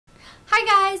Hi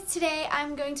guys, today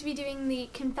I'm going to be doing the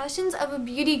Confessions of a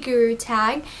Beauty Guru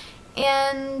tag,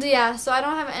 and yeah, so I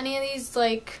don't have any of these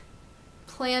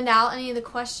planned out, any of the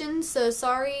questions, so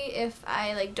sorry if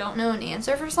I don't know an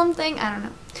answer for something, I don't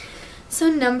know. So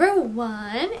number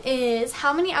one is,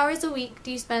 how many hours a week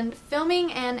do you spend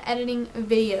filming and editing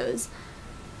videos?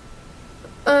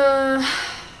 I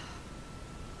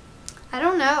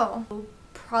don't know,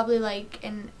 probably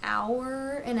an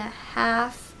hour and a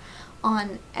half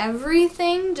on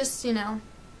everything, just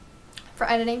for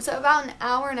editing, so about an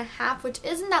hour and a half, which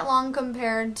isn't that long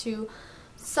compared to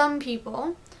some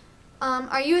people.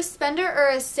 Are you a spender or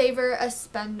a saver? A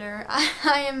spender.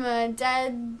 I am a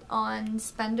dead on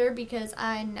spender because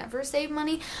I never save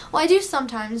money. Well, I do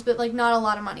sometimes, but not a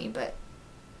lot of money, but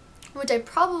which I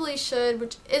probably should,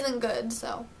 which isn't good.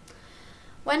 So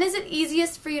when is it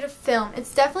easiest for you to film?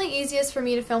 It's definitely easiest for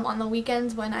me to film on the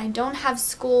weekends when I don't have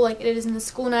school, like it is in the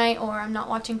school night, or I'm not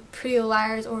watching Pretty Little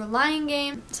Liars or Lying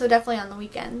Game, so definitely on the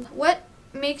weekends. What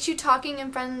makes you talking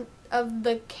in front of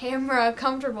the camera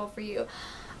comfortable for you?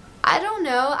 I don't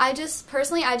know. I just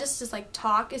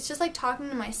talk. It's just like talking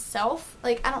to myself.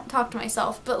 I don't talk to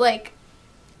myself, but I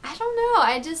don't know.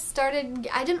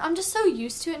 I'm just so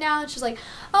used to it now. It's just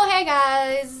oh, hey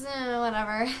guys,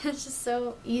 whatever. It's just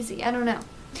so easy. I don't know.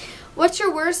 What's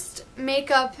your worst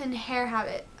makeup and hair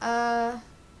habit? I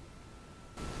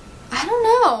don't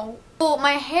know. Well,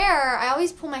 my hair, I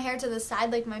always pull my hair to the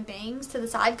side, my bangs to the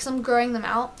side, because I'm growing them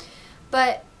out.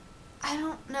 But I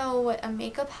don't know what a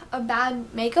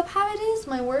bad makeup habit is.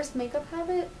 My worst makeup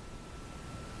habit?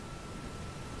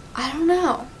 I don't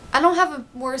know. I don't have a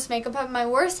worst makeup habit. My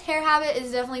worst hair habit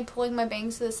is definitely pulling my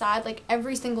bangs to the side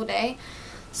every single day.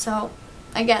 So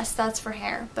I guess that's for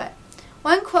hair. But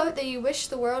one quote that you wish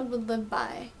the world would live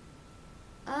by.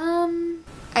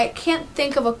 I can't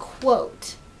think of a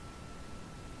quote.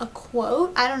 A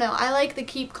quote? I don't know. I like the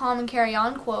keep calm and carry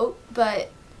on quote,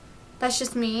 but that's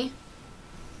just me.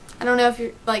 I don't know if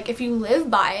you're if you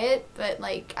live by it, but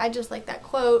I just like that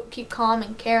quote, keep calm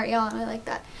and carry on. I like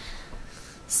that.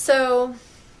 So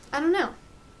I don't know.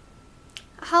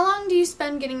 How long do you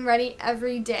spend getting ready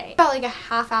every day? About a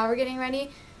half hour getting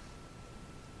ready,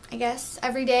 I guess,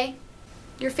 every day.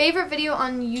 Your favorite video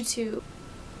on YouTube?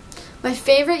 My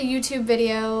favorite YouTube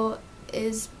video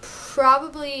is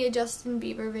probably a Justin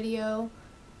Bieber video,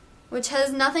 which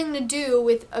has nothing to do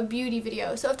with a beauty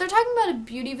video. So if they're talking about a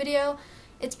beauty video,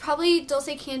 it's probably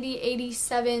Dulce Candy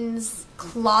 87's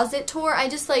closet tour. I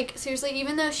just seriously,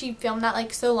 even though she filmed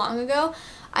that so long ago,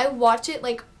 I watch it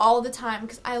all the time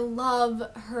because I love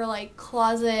her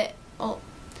closet. Well,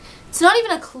 it's not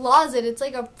even a closet, it's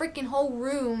a freaking whole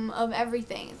room of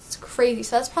everything. It's crazy.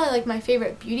 So that's probably my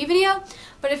favorite beauty video.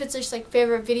 But if it's just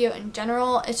favorite video in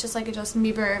general, it's just a Justin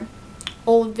Bieber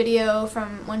old video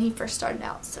from when he first started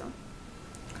out. So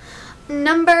I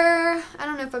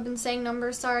don't know if I've been saying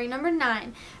numbers, sorry. Number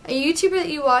 9, a YouTuber that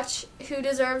you watch who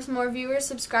deserves more viewers,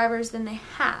 subscribers than they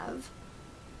have.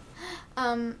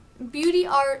 Beauty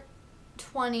Art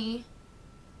 20,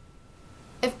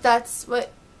 if that's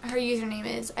what her username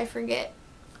is, I forget.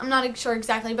 I'm not sure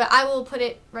exactly, but I will put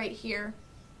it right here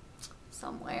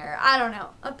somewhere. I don't know,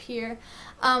 up here.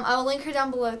 I will link her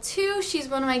down below too. She's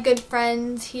one of my good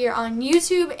friends here on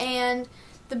YouTube, and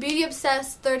the Beauty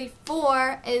Obsessed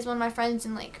 34 is one of my friends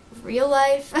in real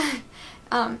life.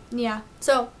 Yeah,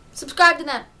 so subscribe to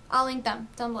them. I'll link them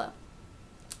down below.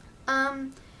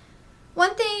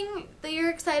 One thing that you're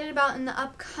excited about in the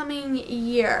upcoming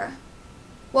year?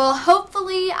 Well,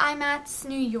 hopefully IMATS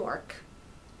New York.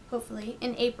 Hopefully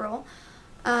in April.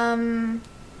 In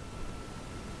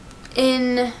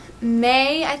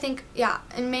May, I think, yeah,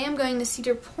 in May I'm going to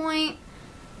Cedar Point.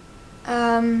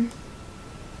 I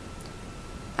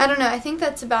don't know, I think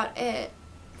that's about it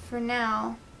for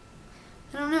now.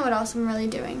 I don't know what else I'm really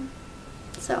doing.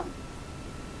 So,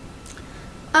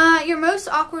 your most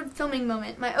awkward filming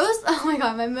moment. Oh my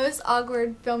god, my most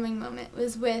awkward filming moment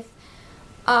was with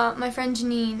my friend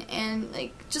Janine, and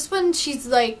just when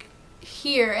she's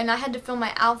here and I had to film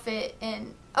my outfit,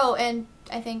 and and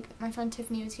I think my friend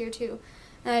Tiffany was here too,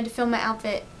 and I had to film my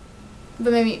outfit.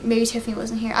 But maybe Tiffany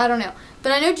wasn't here. I don't know.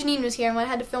 But I know Janine was here, and when I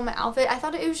had to film my outfit, I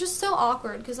thought it was just so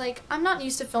awkward because I'm not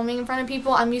used to filming in front of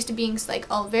people. I'm used to being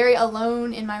very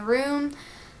alone in my room.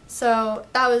 So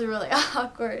that was really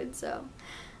awkward. So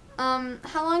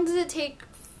how long does it take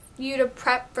you to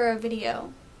prep for a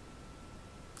video?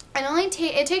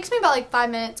 It takes me about 5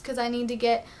 minutes because I need to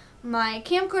get my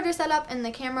camcorder set up and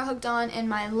the camera hooked on and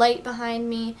my light behind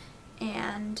me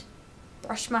and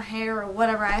brush my hair or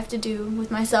whatever I have to do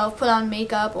with myself, put on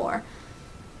makeup or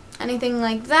anything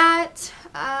like that.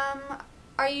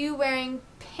 Are you wearing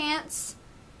pants?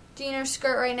 jean or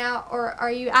skirt right now, or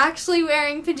are you actually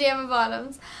wearing pajama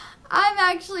bottoms? I'm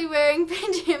actually wearing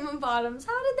pajama bottoms.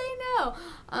 How did they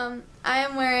know? I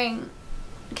am wearing,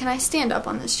 can I stand up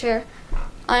on this chair?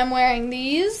 I'm wearing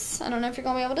these. I don't know if you're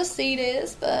going to be able to see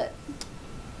this, but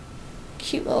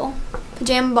cute little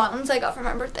pajama bottoms I got for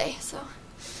my birthday. So,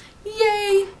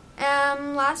 yay!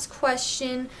 Last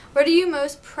question. What are you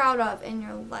most proud of in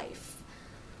your life?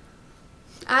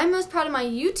 I'm most proud of my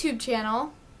YouTube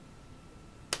channel.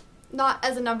 Not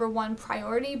as a #1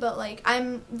 priority, but like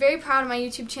I'm very proud of my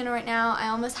YouTube channel right now. I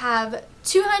almost have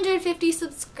 250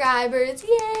 subscribers.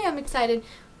 Yay! I'm excited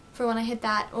for when I hit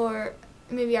that, or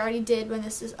maybe I already did when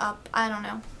this is up. I don't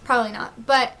know. Probably not.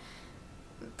 But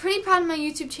pretty proud of my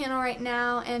YouTube channel right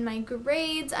now, and my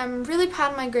grades. I'm really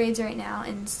proud of my grades right now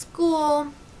in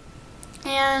school.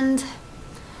 And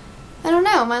I don't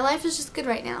know. My life is just good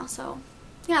right now. So,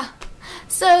 yeah.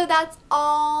 So that's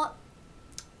all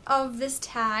of this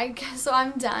tag, so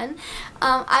I'm done.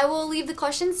 I will leave the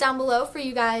questions down below for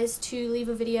you guys to leave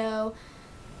a video,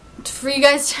 for you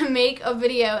guys to make a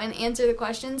video and answer the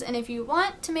questions. And if you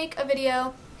want to make a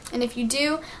video, and if you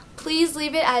do, please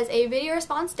leave it as a video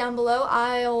response down below.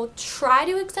 I'll try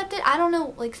to accept it. I don't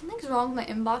know, like something's wrong with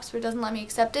my inbox where it doesn't let me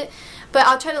accept it, but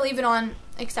I'll try to leave it on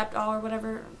accept all or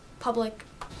whatever, public.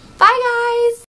 Bye guys!